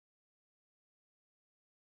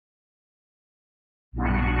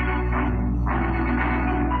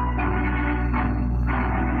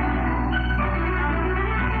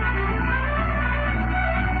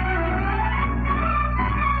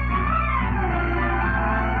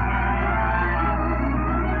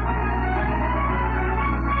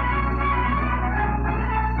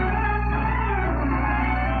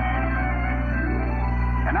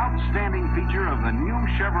feature of the new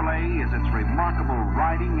Chevrolet is its remarkable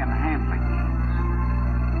riding and handling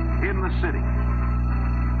ease. In the city,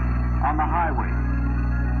 on the highway,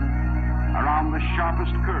 around the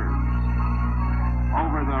sharpest curves,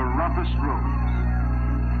 over the roughest roads.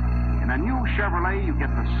 In a new Chevrolet, you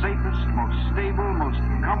get the safest, most stable, most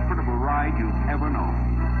comfortable ride you've ever known.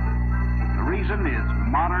 The reason is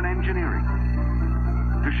modern engineering.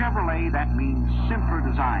 To Chevrolet, that means simpler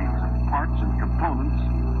designs of parts and components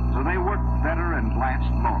so they work better and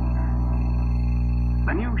last longer.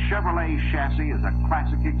 The new Chevrolet chassis is a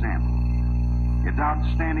classic example. Its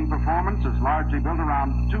outstanding performance is largely built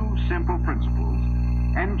around two simple principles,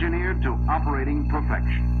 engineered to operating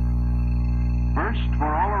perfection. First,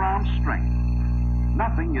 for all-around strength.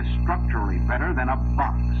 Nothing is structurally better than a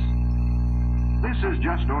box. This is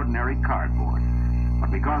just ordinary cardboard,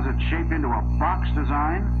 but because it's shaped into a box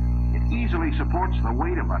design, it easily supports the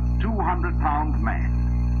weight of a 200-pound man.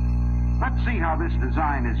 Let's see how this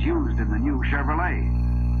design is used in the new Chevrolet.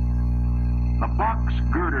 The box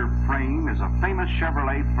girder frame is a famous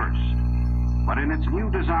Chevrolet first, but in its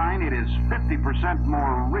new design, it is 50%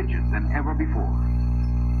 more rigid than ever before.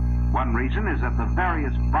 One reason is that the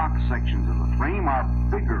various box sections of the frame are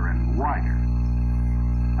bigger and wider.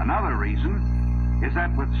 Another reason is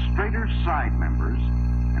that with straighter side members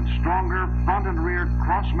and stronger front and rear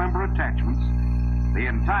cross-member attachments, the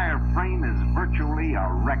entire frame is virtually a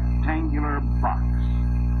rectangular box.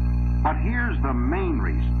 But here's the main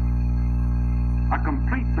reason. A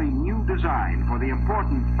completely new design for the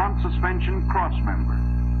important front suspension cross-member.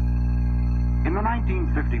 In the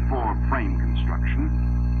 1954 frame construction,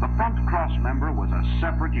 the front cross-member was a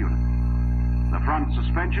separate unit. The front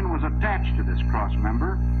suspension was attached to this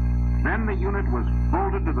cross-member, then the unit was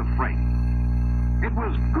bolted to the frame. It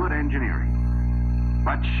was good engineering.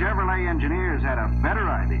 But Chevrolet engineers had a better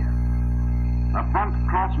idea. The front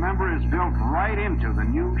cross-member is built right into the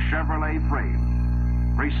new Chevrolet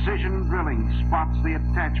frame. Precision drilling spots the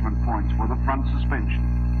attachment points for the front suspension.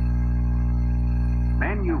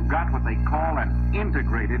 Then you've got what they call an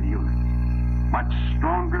integrated unit. Much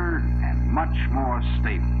stronger and much more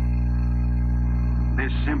stable.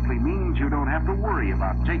 This simply means you don't have to worry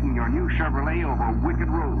about taking your new Chevrolet over wicked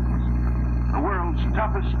roads. The world's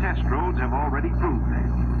toughest test roads have already proved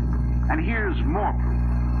that. And here's more proof.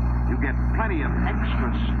 You get plenty of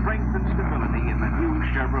extra strength and stability in the new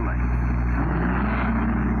Chevrolet.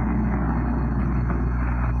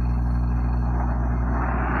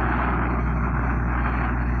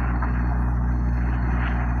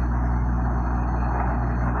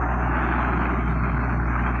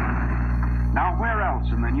 Now, where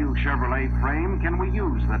else in the new Chevrolet frame can we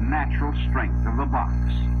use the natural strength of the box?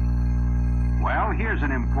 Well, here's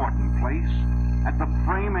an important place, at the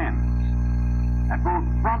frame ends. At both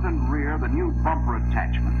front and rear, the new bumper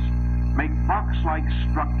attachments make box-like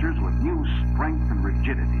structures with new strength and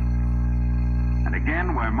rigidity. And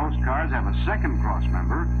again, where most cars have a second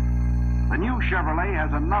crossmember, the new Chevrolet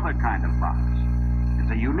has another kind of box.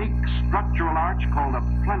 It's a unique structural arch called a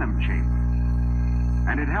plenum chamber.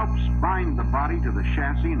 And it helps bind the body to the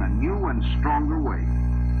chassis in a new and stronger way.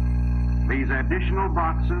 These additional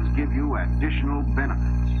boxes give you additional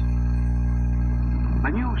benefits. The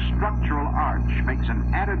new structural arch makes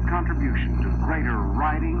an added contribution to greater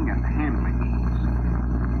riding and handling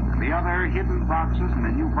ease. The other hidden boxes in the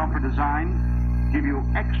new bumper design give you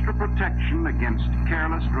extra protection against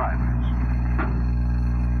careless drivers.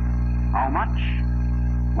 How much?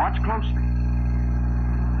 Watch closely.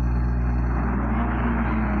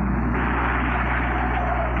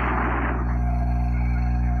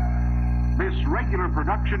 This regular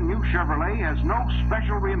production new Chevrolet has no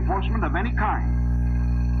special reinforcement of any kind.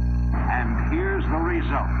 And here's the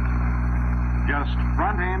result. Just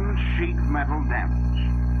front-end sheet metal damage.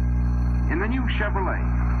 In the new Chevrolet,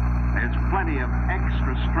 there's plenty of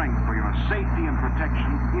extra strength for your safety and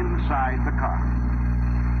protection inside the car.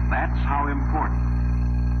 That's how important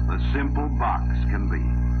the simple box can be.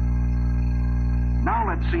 Now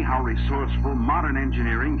let's see how resourceful modern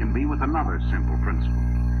engineering can be with another simple principle.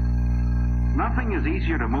 Nothing is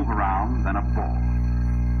easier to move around than a ball.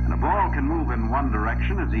 And a ball can move in one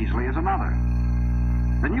direction as easily as another.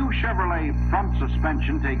 The new Chevrolet front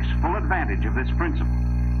suspension takes full advantage of this principle.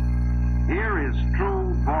 Here is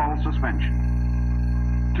true ball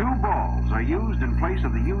suspension. Two balls are used in place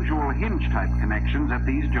of the usual hinge-type connections at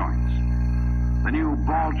these joints. The new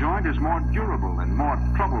ball joint is more durable and more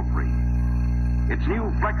trouble-free. Its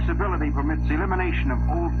new flexibility permits elimination of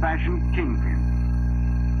old-fashioned kingpins.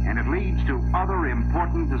 And it leads to other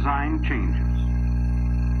important design changes.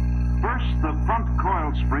 First, the front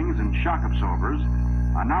coil springs and shock absorbers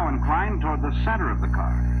are now inclined toward the center of the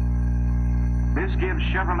car. This gives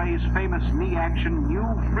Chevrolet's famous knee action new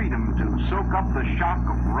freedom to soak up the shock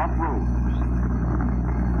of rough roads.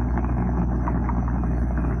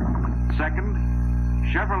 Second,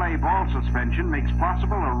 Chevrolet ball suspension makes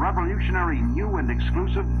possible a revolutionary new and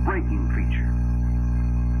exclusive braking feature.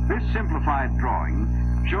 This simplified drawing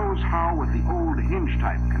shows how, with the old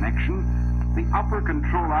hinge-type connection, the upper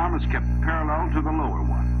control arm is kept parallel to the lower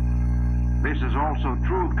one. This is also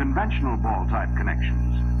true of conventional ball-type connections.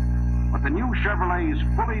 But the new Chevrolet's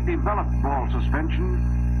fully developed ball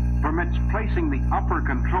suspension permits placing the upper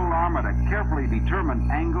control arm at a carefully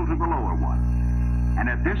determined angle to the lower one. And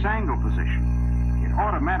at this angle position, it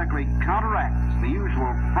automatically counteracts the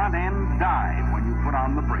usual front-end dive when you put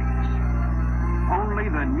on the brakes.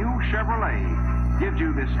 Only the new Chevrolet gives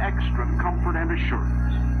you this extra comfort and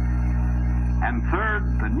assurance. And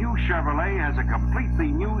third, the new Chevrolet has a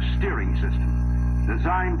completely new steering system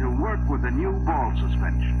designed to work with the new ball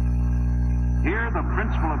suspension. Here, the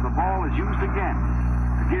principle of the ball is used again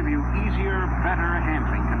to give you easier, better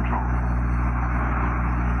handling control.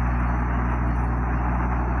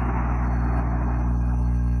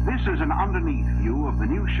 This is an underneath view of the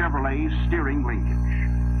new Chevrolet steering linkage.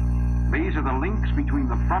 These are the links between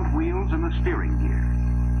the front wheels and the steering gear.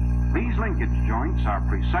 These linkage joints are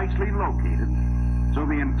precisely located, so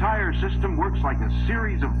the entire system works like a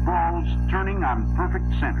series of balls turning on perfect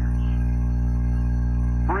centers.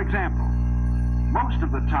 For example, most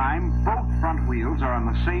of the time, both front wheels are on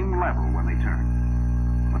the same level when they turn.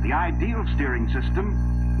 But the ideal steering system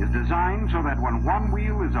is designed so that when one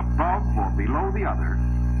wheel is above or below the other,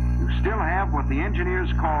 you still have what the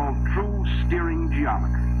engineers call true steering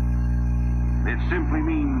geometry. This simply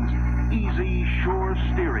means easy, sure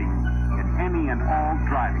steering in any and all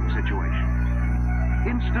driving situations.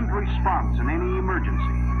 Instant response in any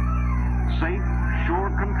emergency. Safe,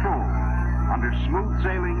 sure control under smooth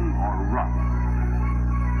sailing or rough.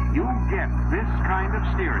 You get this kind of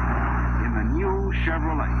steering in the new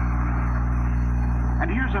Chevrolet.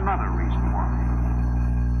 And here's another reason why.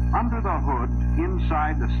 Under the hood,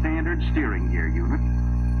 inside the standard steering gear unit,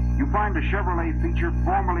 you find a Chevrolet feature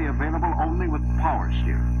formerly available only with power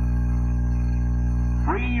steering.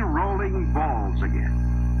 Free rolling balls again.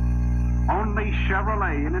 Only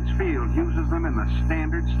Chevrolet in its field uses them in the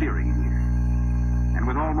standard steering gear. And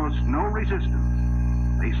with almost no resistance,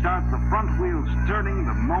 they start the front wheels turning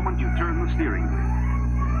the moment you turn the steering wheel.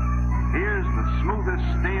 Here's the smoothest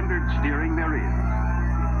standard steering there is,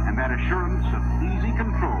 and that assurance of easy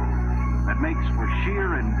control that makes for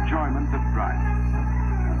sheer enjoyment of driving.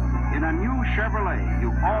 In a new Chevrolet,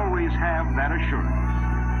 you always have that assurance.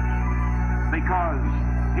 Because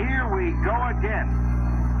here we go again,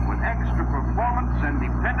 with extra performance and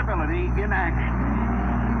dependability in action.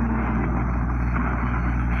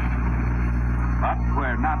 But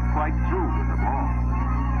we're not quite through with the ball.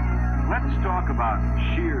 Let's talk about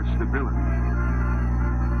shear stability.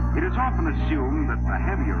 It is often assumed that the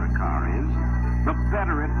heavier a car is, the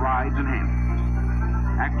better it rides and handles.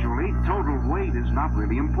 Actually, total weight is not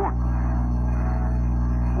really important.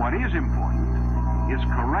 What is important is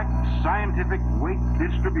correct scientific weight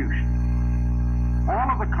distribution. All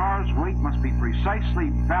of the car's weight must be precisely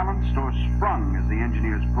balanced or sprung, as the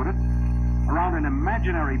engineers put it, around an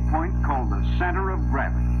imaginary point called the center of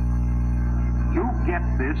gravity. You get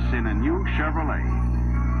this in a new Chevrolet,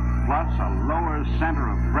 plus a lower center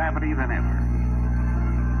of gravity than ever,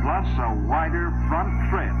 plus a wider front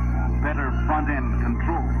tread for better front-end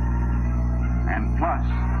control, and plus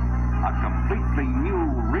a completely new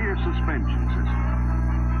rear suspension system.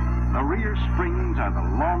 The rear springs are the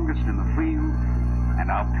longest in the field and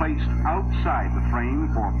are placed outside the frame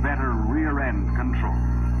for better rear-end control.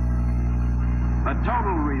 The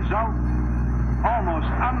total result, almost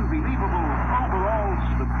unbelievable overall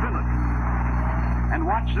stability. And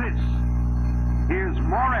watch this. Here's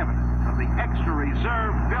more evidence of the extra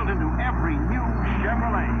reserve built into every new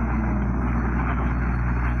Chevrolet.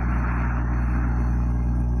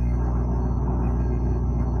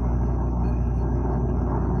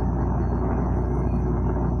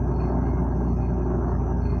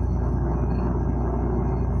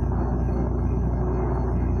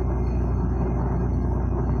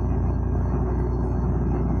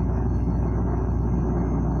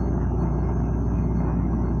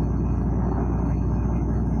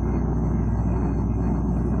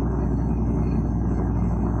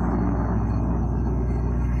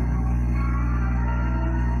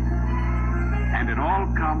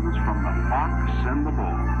 Comes from the box and the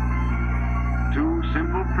ball. Two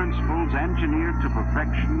simple principles engineered to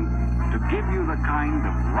perfection to give you the kind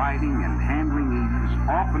of riding and handling ease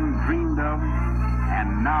often dreamed of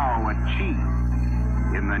and now achieved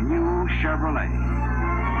in the new Chevrolet.